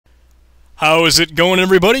How is it going,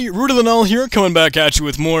 everybody? Rooterthenull here, coming back at you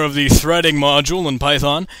with more of the threading module in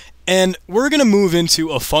Python, and we're going to move into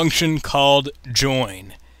a function called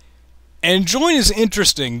join. And join is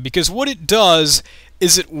interesting because what it does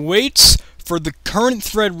is it waits for the current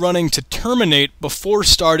thread running to terminate before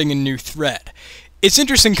starting a new thread. It's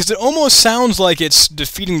interesting because it almost sounds like it's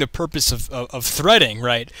defeating the purpose of threading,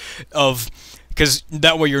 right? Because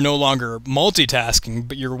that way you're no longer multitasking,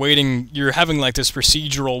 but you're having like this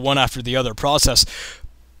procedural one after the other process.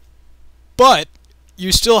 But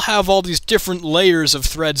you still have all these different layers of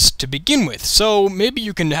threads to begin with. So maybe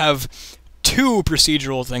you can have two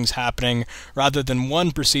procedural things happening rather than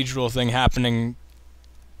one procedural thing happening,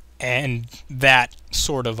 and that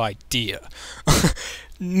sort of idea.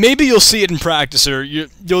 Maybe you'll see it in practice, or you're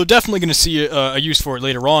definitely going to see a use for it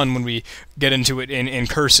later on when we get into it in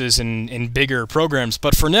curses and in bigger programs.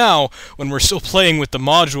 But for now, when we're still playing with the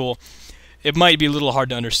module, it might be a little hard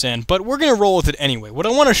to understand. But we're going to roll with it anyway. What I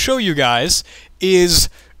want to show you guys is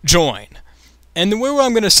join. And the way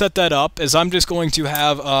I'm going to set that up is I'm just going to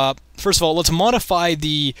have, first of all, let's modify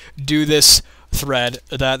the do this thread,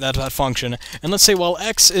 that function, and let's say, well,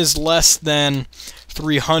 x is less than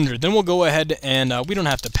 300. Then we'll go ahead and, we don't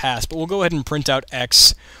have to pass, but we'll go ahead and print out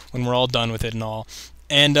x when we're all done with it and all.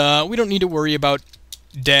 And we don't need to worry about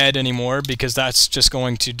dead anymore because that's just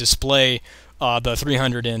going to display the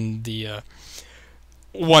 300 in the,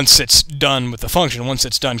 once it's done with the function, once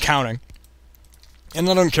it's done counting. And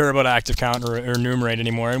I don't care about active count or enumerate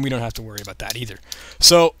anymore, and we don't have to worry about that either.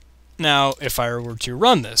 So now, if I were to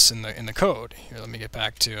run this in the code, here, let me get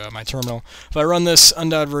back to my terminal. If I run this,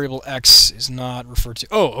 undoubted variable x is not referred to.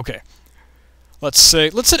 Oh, okay. Let's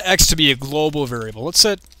set x to be a global variable. Let's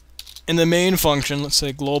set in the main function, let's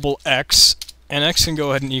say global x, and x can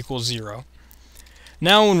go ahead and equal 0.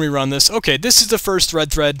 Now, when we run this, okay, this is the first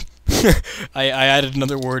thread. I added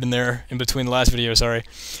another word in there in between the last video. Sorry,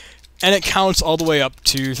 and it counts all the way up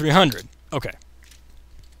to 300. Okay.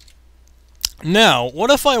 Now,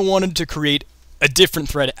 what if I wanted to create a different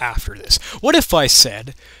thread after this? What if I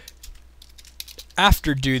said,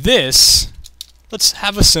 after do this, let's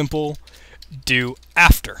have a simple do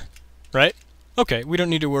after, right? Okay, we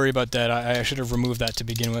don't need to worry about that. I should have removed that to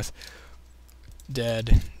begin with.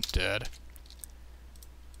 Dead.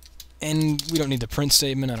 And we don't need the print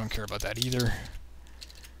statement. I don't care about that either.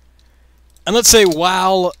 And let's say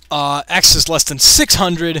while x is less than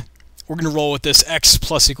 600, we're going to roll with this x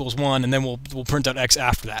plus equals 1, and then we'll print out x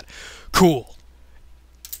after that. Cool.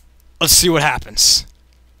 Let's see what happens.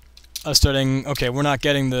 Starting. Okay, we're not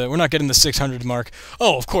getting the 600 mark.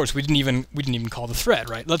 Oh, of course, we didn't even call the thread,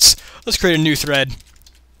 right? Let's create a new thread.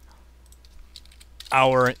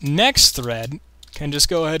 Our next thread can just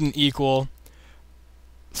go ahead and equal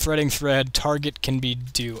threading thread target can be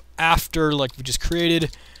do after, like we just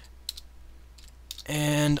created.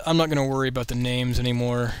 And I'm not going to worry about the names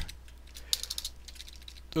anymore.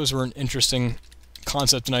 Those were an interesting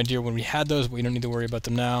concept and idea when we had those, but we don't need to worry about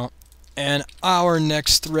them now. And our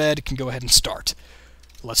next thread can go ahead and start.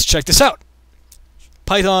 Let's check this out.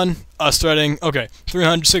 Python, threading, okay,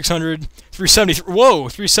 300, 600, 373, whoa,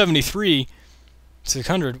 373,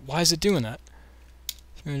 600, why is it doing that?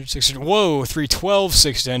 300, 600, whoa, 312,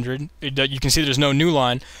 600, you can see there's no new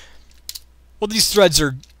line. Well, these threads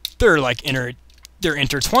they're like they're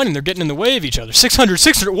intertwining, they're getting in the way of each other. 600,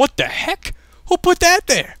 600, what the heck? Who put that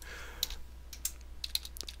there?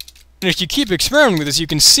 And if you keep experimenting with this, you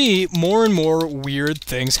can see more and more weird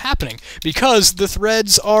things happening because the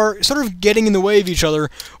threads are sort of getting in the way of each other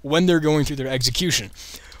when they're going through their execution.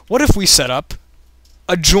 What if we set up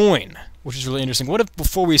a join, which is really interesting? What if,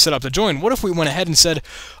 before we set up the join, what if we went ahead and said,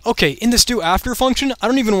 okay, in this do after function, I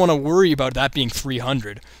don't even want to worry about that being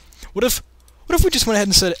 300. What if we just went ahead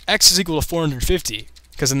and said x is equal to 450?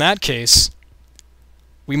 Because in that case,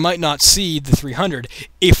 we might not see the 300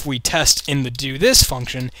 if we test in the do this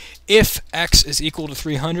function. If x is equal to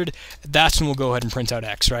 300, that's when we'll go ahead and print out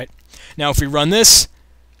x, right? Now if we run this,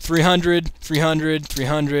 300, 300,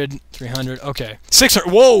 300, 300, okay. 600,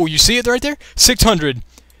 whoa, you see it right there? 600,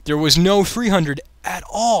 there was no 300 at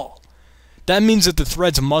all. That means that the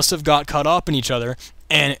threads must have got caught up in each other,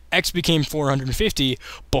 and x became 450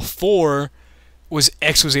 before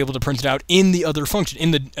x was able to print it out in the other function,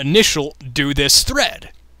 in the initial do this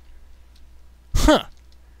thread. Huh.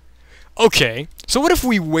 Okay, so what if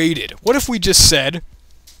we waited? What if we just said,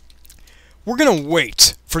 we're going to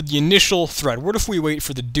wait for the initial thread. What if we wait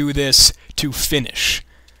for the do this to finish?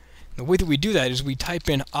 The way that we do that is we type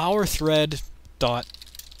in our thread dot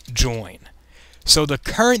join. So the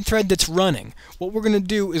current thread that's running, what we're going to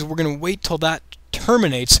do is we're going to wait till that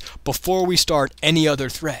terminates before we start any other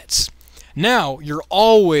threads. Now, you're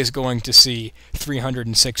always going to see 300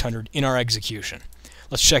 and 600 in our execution.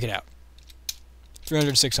 Let's check it out.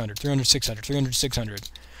 300, 600, 300, 600, 300, 600.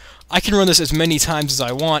 I can run this as many times as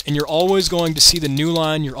I want, and you're always going to see the new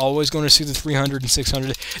line, you're always going to see the 300 and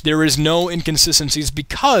 600. There is no inconsistencies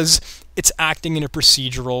because it's acting in a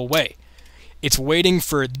procedural way. It's waiting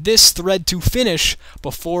for this thread to finish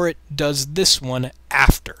before it does this one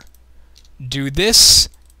after. Do this,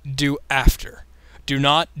 do after. Do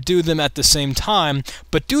not do them at the same time,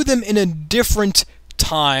 but do them in a different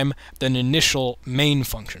time than initial main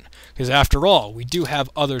function. Because after all, we do have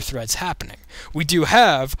other threads happening. We do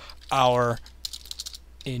have our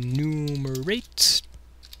enumerate,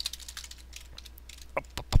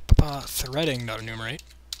 threading, not enumerate.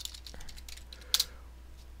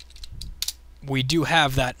 We do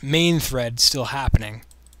have that main thread still happening.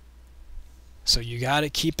 So you got to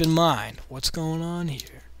keep in mind what's going on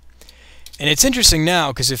here. And it's interesting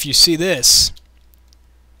now because if you see this,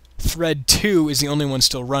 thread 2 is the only one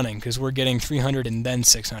still running because we're getting 300 and then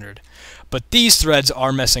 600. But these threads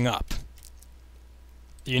are messing up.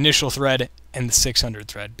 The initial thread and the 600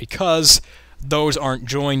 thread because those aren't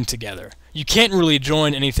joined together. You can't really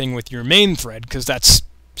join anything with your main thread because that's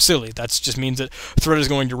silly. That just means that thread is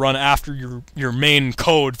going to run after your main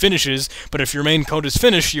code finishes, but if your main code is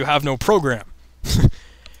finished, you have no program.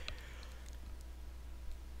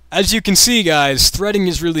 As you can see, guys, threading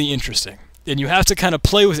is really interesting, and you have to kind of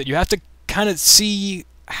play with it. You have to kind of see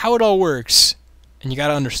how it all works, and you got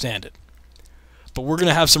to understand it. But we're going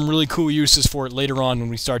to have some really cool uses for it later on when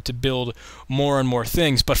we start to build more and more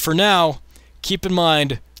things. But for now, keep in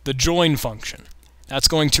mind the join function. That's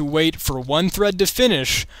going to wait for one thread to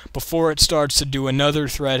finish before it starts to do another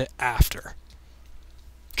thread after.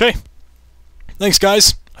 Okay. Thanks,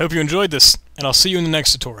 guys. I hope you enjoyed this, and I'll see you in the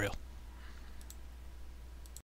next tutorial.